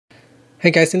Hey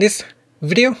guys, in this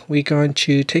video we're going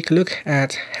to take a look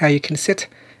at how you can set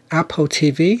Apple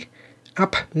TV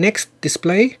up next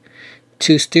display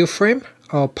to still frame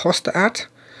or poster art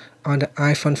on the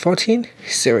iPhone 14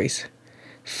 series.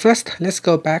 First, let's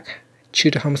go back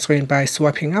to the home screen by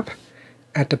swiping up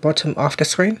at the bottom of the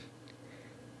screen.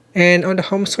 And on the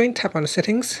home screen, tap on the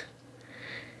settings.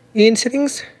 In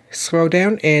settings, scroll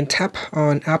down and tap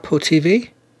on Apple TV.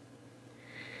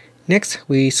 Next,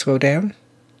 we scroll down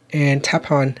and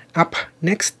tap on Up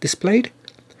Next Displayed.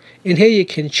 In here you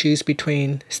can choose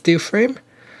between still frame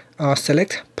or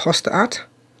select poster art.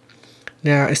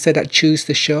 Now instead of choose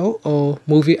the show or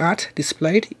movie art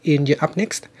displayed in your Up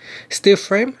Next, still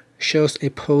frame shows a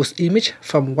posed image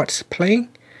from what's playing,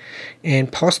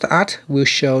 and poster art will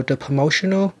show the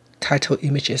promotional title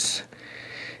images.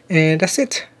 And that's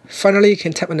it. Finally, you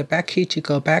can tap on the back key to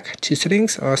go back to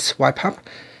settings or swipe up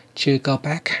to go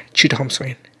back to the home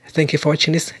screen. Thank you for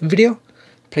watching this video.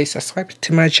 Please subscribe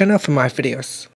to my channel for more videos.